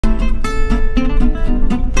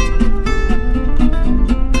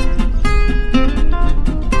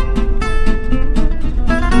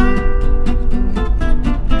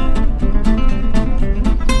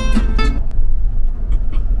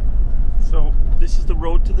this is the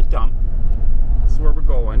road to the dump. This is where we're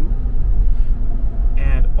going.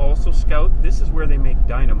 And also, Scout, this is where they make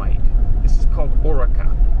dynamite. This is called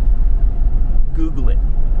Orica. Google it.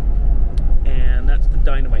 And that's the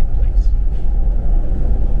dynamite place.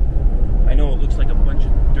 I know it looks like a bunch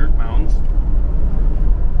of dirt mounds.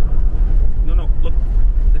 No, look.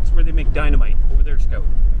 That's where they make dynamite. Over there, Scout.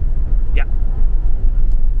 Yeah.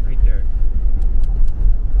 Right there.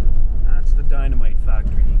 That's the dynamite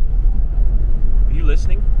factory. Are you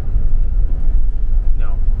listening?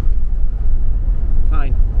 No.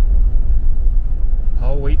 Fine.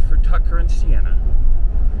 I'll wait for Tucker and Sienna.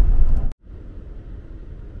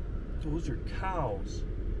 Those are cows.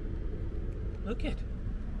 Look it.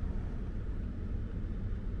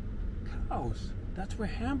 Cows. That's where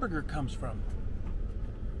Hamburger comes from.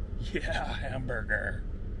 Yeah, Hamburger.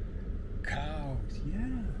 Cows,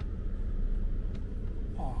 yeah.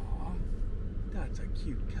 Aw, that's a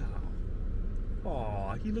cute cow.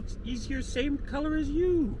 Aw, he's your same color as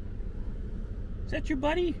you. Is that your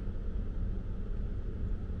buddy?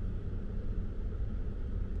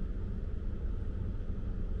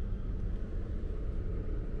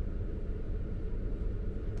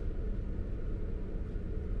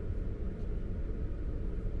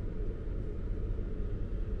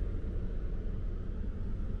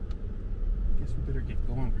 Guess we better get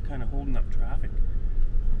going. We're kind of holding up traffic.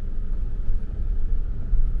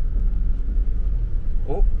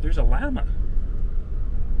 Oh, there's a llama.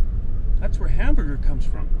 That's where Hamburger comes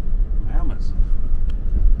from. Llamas.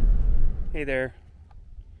 Hey there.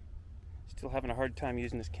 Still having a hard time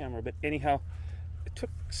using this camera, but anyhow, I took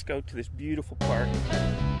Scout to this beautiful park. You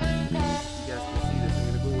guys can see this. I'm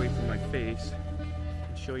going to go away from my face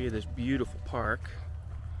and show you this beautiful park.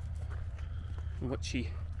 And what she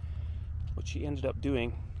ended up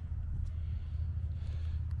doing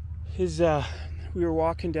is we were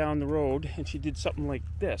walking down the road and she did something like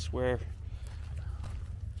this, where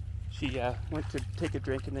she went to take a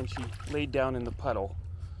drink and then she laid down in the puddle.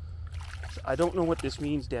 So I don't know what this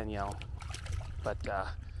means, Danielle, but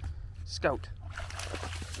Scout,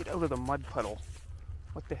 get out of the mud puddle.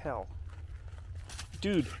 What the hell?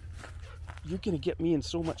 Dude, you're gonna get me in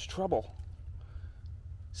so much trouble.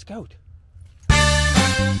 Scout.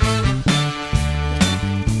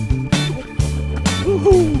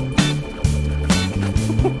 Woohoo!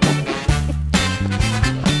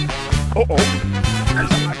 Uh-oh.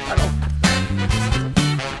 There's a mud puddle.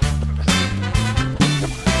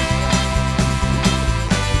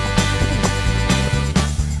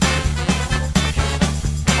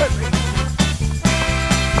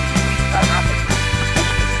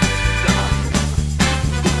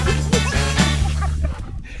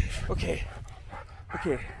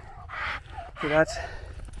 Okay,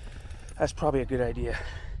 that's probably a good idea.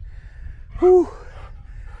 Whew.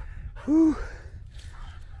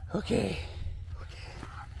 Okay.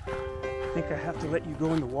 I think I have to let you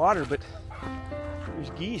go in the water, but there's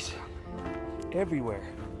geese everywhere.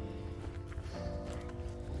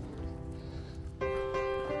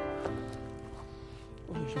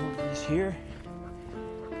 Oh, there's more geese here.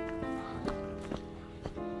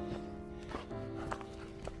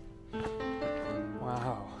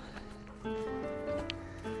 Wow.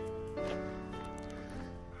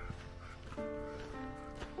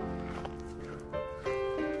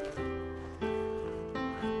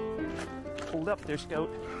 Hold up there, Scout.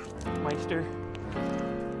 Meister.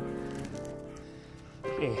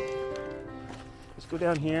 Okay. Let's go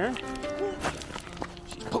down here.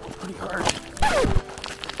 She's pulling pretty hard.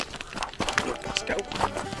 Scout.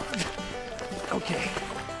 Okay.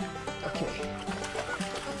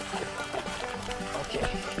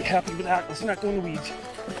 You happy with that? Let's not go in the weeds.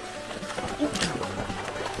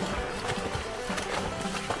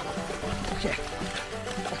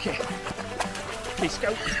 Okay,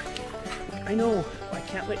 Scout. I know I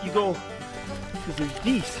can't let you go because there's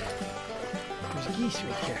geese. There's geese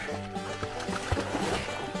right here.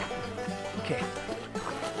 Okay,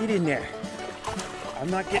 get in there. I'm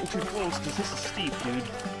not getting too close because this is steep, dude.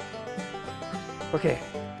 Okay.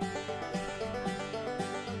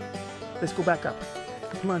 Let's go back up.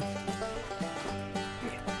 Come on.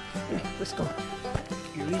 Let's go.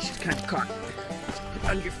 Your leash is kind of caught. Put it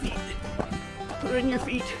on your feet. Put it on your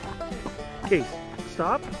feet. Okay,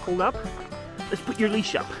 stop. Hold up. Let's put your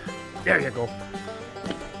leash up. There you go.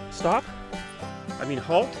 Stop. I mean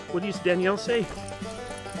halt. What does Danielle say?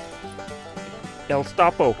 El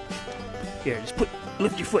Stopo. Here, just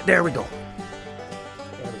lift your foot. There we go.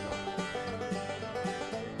 There we go.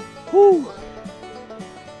 Whoo.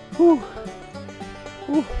 Whoo.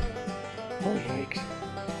 Whoo. Oh, yikes.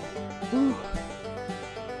 Whoo.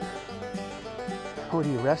 What are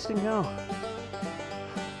you resting now?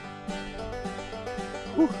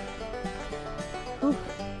 Whew. Whew.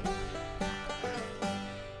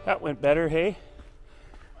 That went better, hey?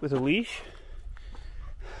 With a leash.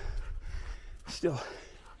 Still,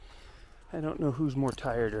 I don't know who's more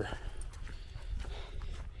tired or...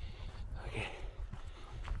 Okay.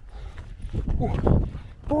 Ooh.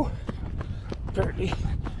 Ooh. Apparently,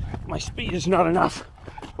 my speed is not enough.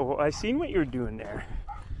 Oh, I seen what you're doing there.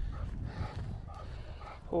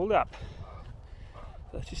 Hold up.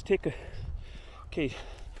 Let's just take a... Okay.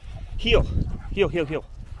 Heel. Heel, heel, heel.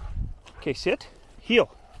 Okay, sit. Heel.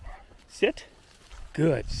 Sit.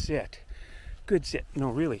 Good sit. Good sit. No,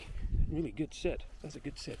 really. Really good sit. That's a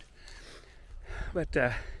good sit. But,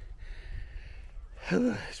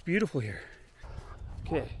 it's beautiful here.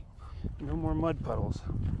 Okay. No more mud puddles.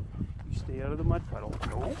 You stay out of the mud puddle.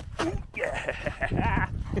 No. Yeah.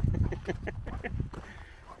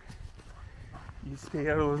 You stay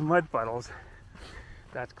out of those mud puddles.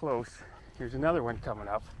 That's close. Here's another one coming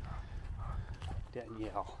up.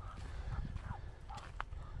 Danielle.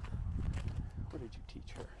 What did you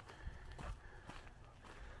teach her?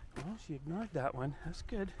 Well, she ignored that one. That's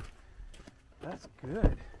good. That's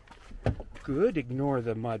good. Good. Ignore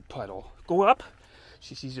the mud puddle. Go up.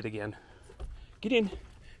 She sees it again. Get in.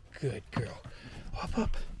 Good girl. Hop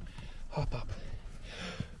up. Hop up.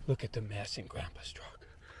 Look at the mess in Grandpa's truck.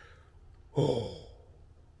 Oh.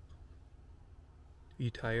 You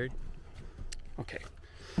tired? Okay.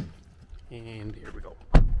 And here we go.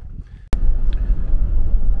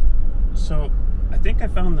 So, I think I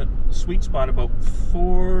found the sweet spot about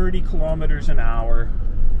 40 kilometers an hour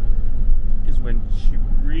is when she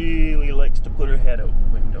really likes to put her head out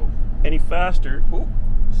the window. Any faster, oh,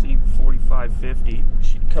 see 45, 50,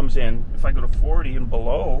 she comes in. If I go to 40 and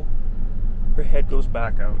below, her head goes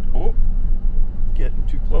back out. Oh, getting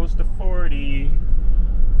too close to 40.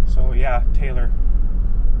 So yeah, Taylor,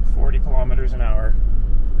 40 kilometers an hour.